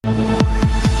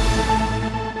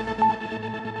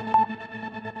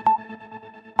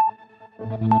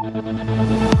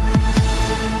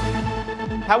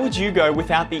How would you go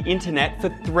without the internet for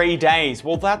 3 days?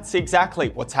 Well, that's exactly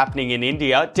what's happening in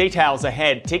India. Details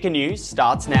ahead. Ticker News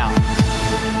starts now.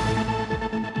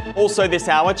 Also this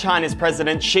hour, China's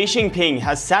President Xi Jinping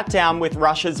has sat down with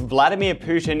Russia's Vladimir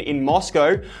Putin in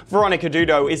Moscow. Veronica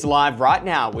Dudo is live right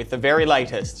now with the very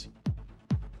latest.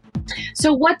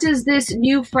 So what does this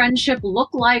new friendship look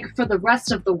like for the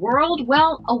rest of the world?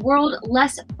 Well, a world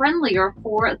less friendlier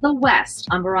for the West.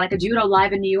 I'm Veronica Dudo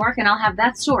live in New York, and I'll have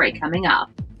that story coming up.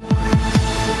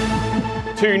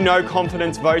 2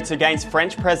 no-confidence votes against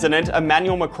French President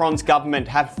Emmanuel Macron's government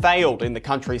have failed in the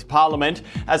country's parliament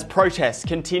as protests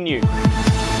continue.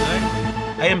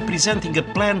 I am presenting a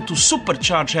plan to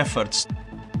supercharge efforts.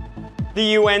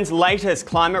 The UN's latest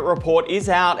climate report is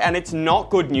out, and it's not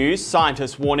good news.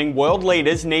 Scientists warning world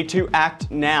leaders need to act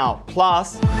now.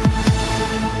 Plus,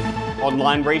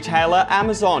 online retailer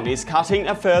Amazon is cutting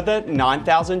a further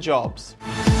 9,000 jobs.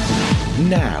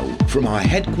 Now, from our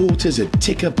headquarters at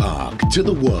Ticker Park to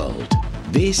the world,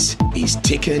 this is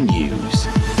Ticker News.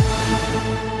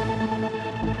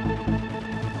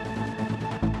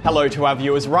 Hello to our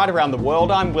viewers right around the world.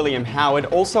 I'm William Howard.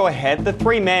 Also ahead, the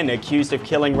 3 men accused of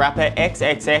killing rapper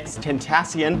XXX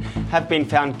Tentacion have been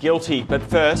found guilty. But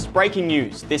first, breaking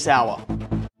news this hour.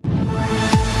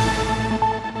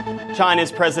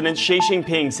 China's President Xi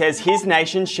Jinping says his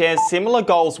nation shares similar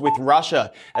goals with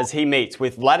Russia as he meets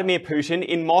with Vladimir Putin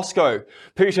in Moscow.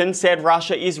 Putin said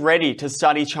Russia is ready to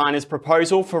study China's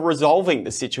proposal for resolving the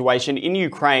situation in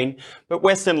Ukraine, but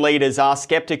Western leaders are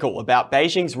skeptical about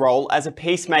Beijing's role as a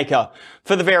peacemaker.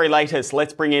 For the very latest,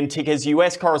 let's bring in Ticker's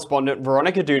US correspondent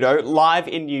Veronica Dudo live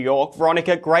in New York.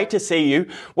 Veronica, great to see you.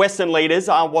 Western leaders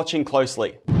are watching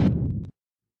closely.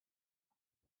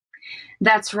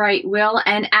 That's right, Will.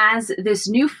 And as this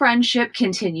new friendship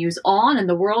continues on and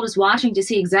the world is watching to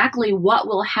see exactly what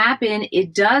will happen,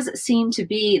 it does seem to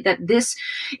be that this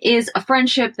is a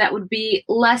friendship that would be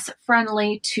less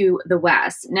friendly to the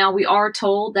West. Now, we are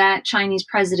told that Chinese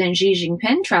President Xi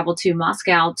Jinping traveled to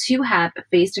Moscow to have a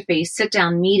face-to-face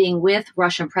sit-down meeting with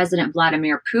Russian President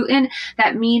Vladimir Putin.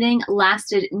 That meeting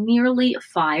lasted nearly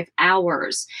 5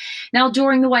 hours. Now,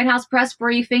 during the White House press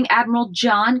briefing, Admiral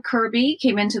John Kirby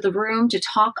came into the room to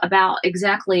talk about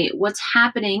exactly what's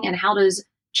happening and how does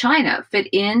China fit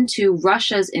into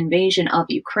Russia's invasion of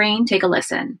Ukraine. Take a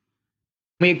listen.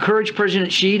 We encourage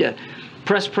President Xi to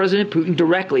press President Putin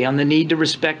directly on the need to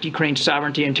respect Ukraine's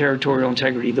sovereignty and territorial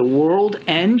integrity. The world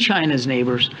and China's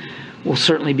neighbors will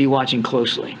certainly be watching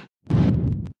closely.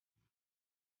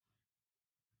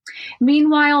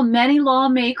 Meanwhile, many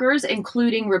lawmakers,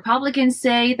 including Republicans,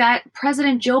 say that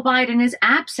President Joe Biden is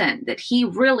absent, that he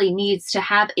really needs to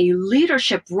have a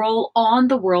leadership role on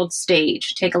the world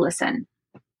stage. Take a listen.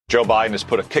 Joe Biden has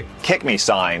put a kick me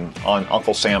sign on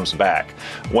Uncle Sam's back.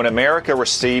 When America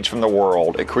recedes from the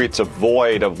world, it creates a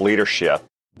void of leadership.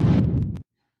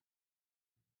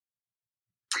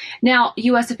 Now,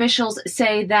 U.S. officials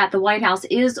say that the White House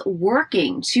is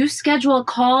working to schedule a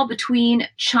call between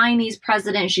Chinese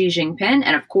President Xi Jinping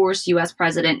and, of course, U.S.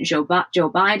 President Joe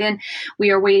Biden. We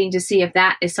are waiting to see if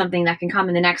that is something that can come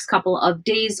in the next couple of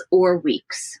days or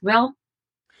weeks. Well,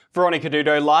 Veronica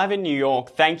Dudo live in New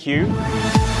York. Thank you.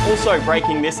 Also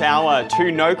breaking this hour,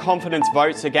 2 no-confidence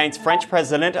votes against French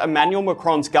President Emmanuel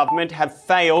Macron's government have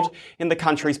failed in the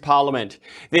country's parliament.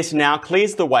 This now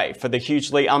clears the way for the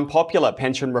hugely unpopular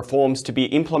pension reforms to be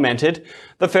implemented.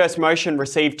 The first motion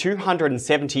received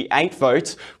 278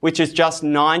 votes, which is just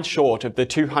 9 short of the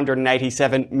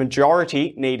 287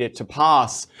 majority needed to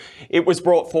pass. It was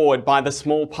brought forward by the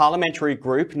small parliamentary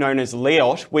group known as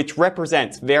LIOT, which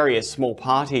represents various small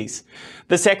parties.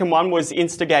 The second one was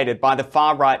instigated by the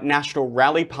far-right National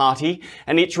Rally Party,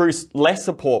 and it drew less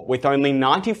support, with only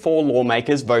 94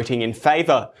 lawmakers voting in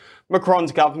favour.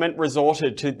 Macron's government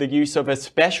resorted to the use of a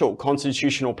special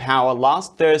constitutional power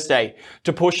last Thursday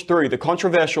to push through the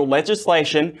controversial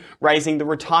legislation raising the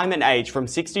retirement age from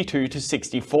 62 to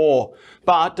 64.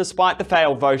 But despite the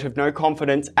failed vote of no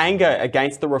confidence, anger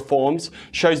against the reforms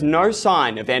shows no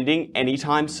sign of ending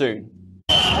anytime soon.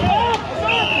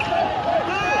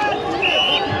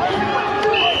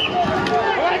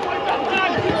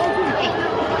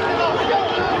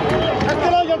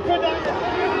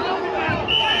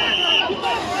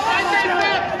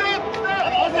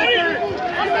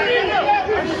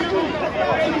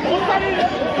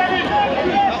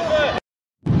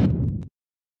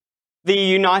 The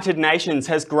United Nations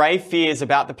has grave fears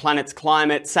about the planet's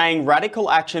climate, saying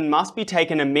radical action must be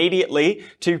taken immediately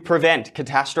to prevent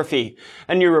catastrophe.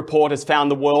 A new report has found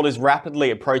the world is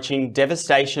rapidly approaching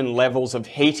devastation levels of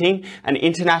heating, and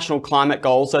international climate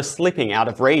goals are slipping out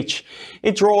of reach.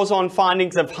 It draws on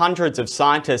findings of hundreds of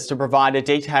scientists to provide a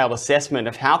detailed assessment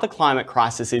of how the climate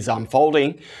crisis is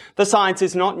unfolding. The science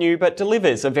is not new, but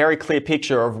delivers a very clear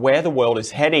picture of where the world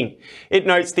is heading. It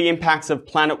notes the impacts of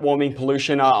planet warming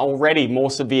pollution are already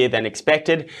more severe than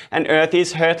expected, and Earth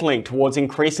is hurtling towards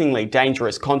increasingly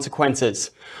dangerous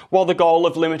consequences. While the goal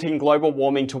of limiting global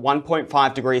warming to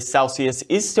 1.5 degrees Celsius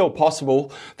is still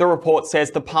possible, the report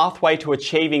says the pathway to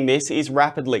achieving this is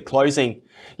rapidly closing.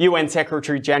 UN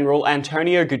Secretary General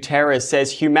Antonio Guterres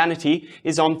says humanity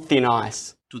is on thin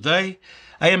ice. Today,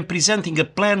 I am presenting a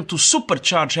plan to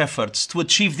supercharge efforts to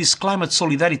achieve this climate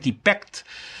solidarity pact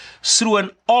through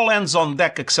an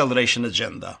all-hands-on-deck acceleration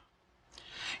agenda.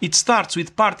 It starts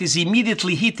with parties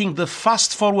immediately hitting the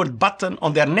fast-forward button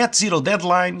on their net zero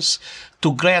deadlines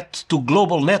to get to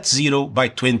global net zero by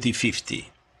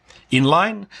 2050, in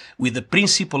line with the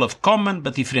principle of common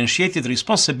but differentiated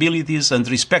responsibilities and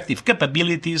respective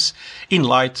capabilities in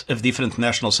light of different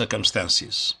national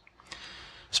circumstances.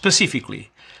 Specifically,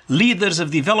 leaders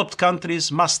of developed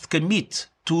countries must commit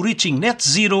to reaching net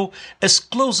zero as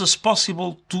close as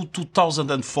possible to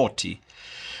 2040,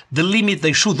 the limit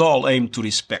they should all aim to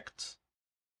respect.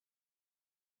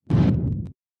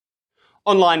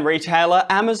 Online retailer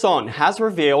Amazon has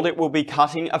revealed it will be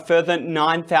cutting a further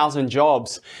 9,000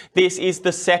 jobs. This is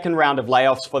the second round of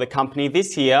layoffs for the company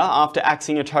this year after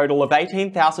axing a total of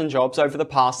 18,000 jobs over the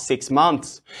past 6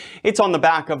 months. It's on the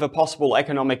back of a possible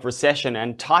economic recession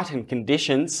and tightened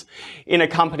conditions. In a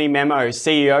company memo,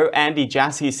 CEO Andy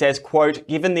Jassy says, quote,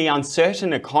 "Given the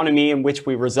uncertain economy in which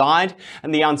we reside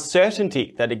and the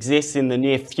uncertainty that exists in the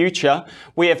near future,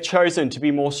 we have chosen to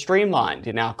be more streamlined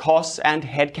in our costs and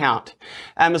headcount."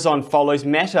 Amazon follows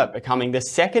Meta, becoming the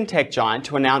second tech giant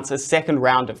to announce a second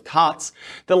round of cuts.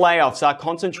 The layoffs are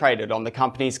concentrated on the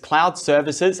company's cloud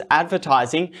services,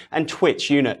 advertising, and Twitch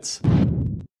units.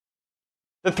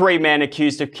 The three men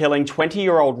accused of killing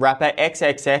 20-year-old rapper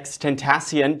XXX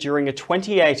Tentacion during a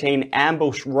 2018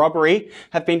 ambush robbery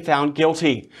have been found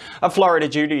guilty. A Florida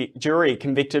jury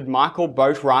convicted Michael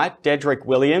Boatwright, Dedrick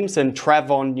Williams, and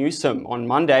Travon Newsom on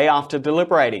Monday after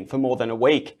deliberating for more than a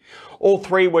week. All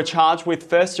three were charged with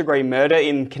first-degree murder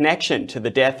in connection to the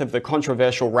death of the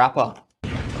controversial rapper.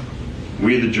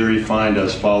 We, the jury, find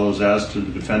as follows as to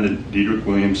the defendant, Dedrick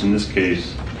Williams, in this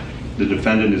case. The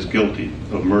defendant is guilty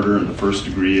of murder in the first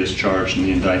degree as charged in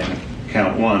the indictment.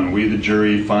 Count one, we, the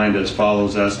jury, find as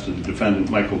follows as to the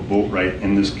defendant, Michael Boatwright,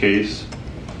 in this case.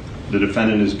 The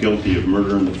defendant is guilty of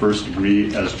murder in the first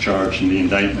degree as charged in the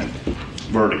indictment.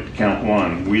 Verdict, count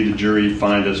one, we, the jury,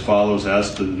 find as follows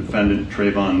as to the defendant,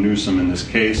 Travon Newsom, in this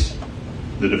case.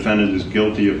 The defendant is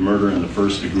guilty of murder in the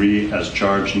first degree as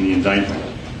charged in the indictment.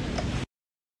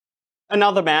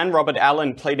 Another man, Robert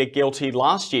Allen, pleaded guilty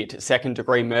last year to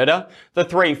second-degree murder. The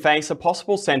three face a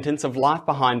possible sentence of life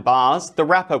behind bars. The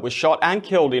rapper was shot and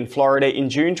killed in Florida in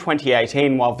June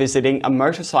 2018 while visiting a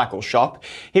motorcycle shop.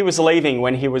 He was leaving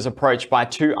when he was approached by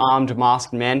two armed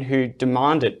masked men who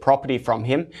demanded property from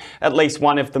him. At least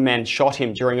one of the men shot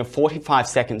him during a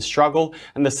 45-second struggle,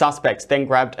 and the suspects then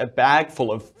grabbed a bag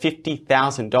full of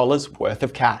 $50,000 worth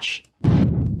of cash.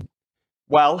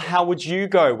 Well, how would you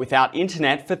go without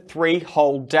internet for 3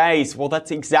 whole days? Well,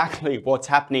 that's exactly what's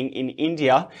happening in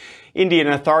India. Indian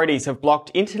authorities have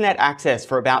blocked internet access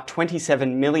for about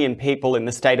 27 million people in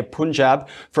the state of Punjab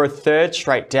for a third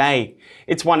straight day.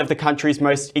 It's one of the country's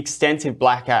most extensive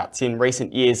blackouts in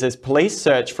recent years as police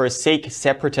search for a Sikh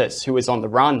separatist who is on the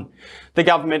run. The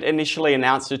government initially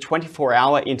announced a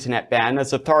 24-hour internet ban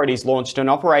as authorities launched an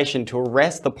operation to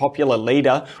arrest the popular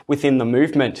leader within the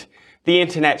movement. The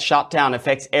internet shutdown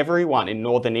affects everyone in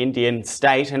northern Indian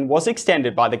state and was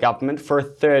extended by the government for a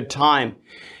third time.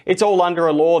 It's all under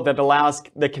a law that allows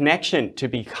the connection to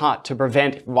be cut to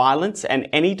prevent violence and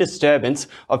any disturbance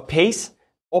of peace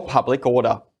or public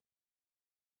order.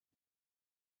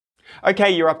 Okay,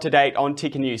 you're up to date on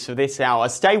Ticker News for this hour.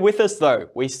 Stay with us though.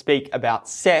 We speak about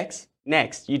sex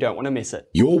next. You don't want to miss it.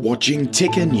 You're watching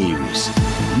Ticker News.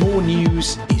 More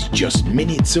news is just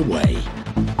minutes away.